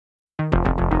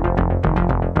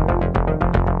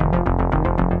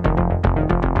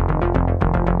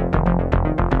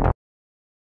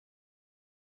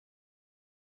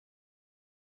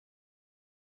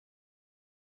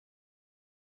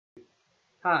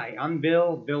Hi, I'm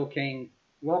Bill King.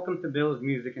 Welcome to Bill's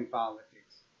Music and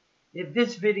Politics. If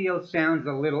this video sounds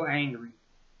a little angry,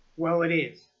 well, it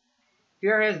is.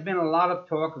 There has been a lot of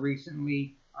talk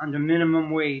recently on the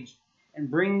minimum wage and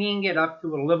bringing it up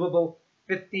to a livable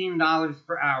 $15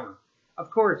 per hour. Of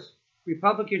course,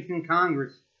 Republicans in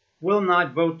Congress will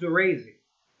not vote to raise it.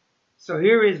 So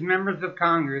here is members of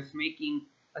Congress making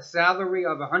a salary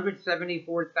of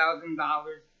 $174,000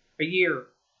 a year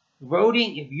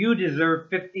voting if you deserve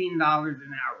 $15 an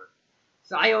hour.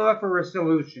 So I offer a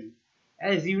solution.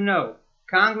 As you know,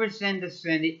 Congress and the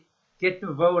Senate get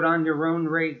to vote on their own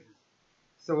raises.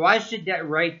 So why should that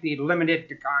right be limited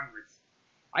to Congress?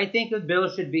 I think a bill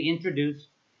should be introduced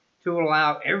to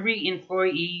allow every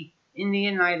employee in the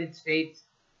United States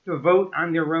to vote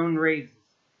on their own raises.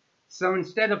 So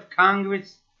instead of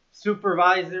Congress,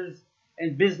 supervisors,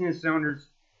 and business owners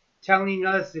telling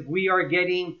us if we are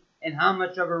getting and how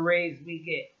much of a raise we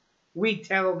get, we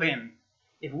tell them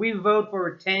if we vote for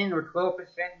a 10 or 12%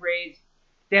 raise,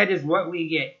 that is what we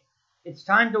get. It's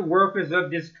time the workers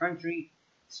of this country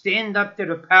stand up to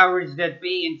the powers that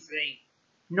be and say,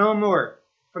 no more.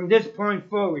 From this point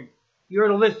forward,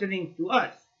 you're listening to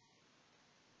us.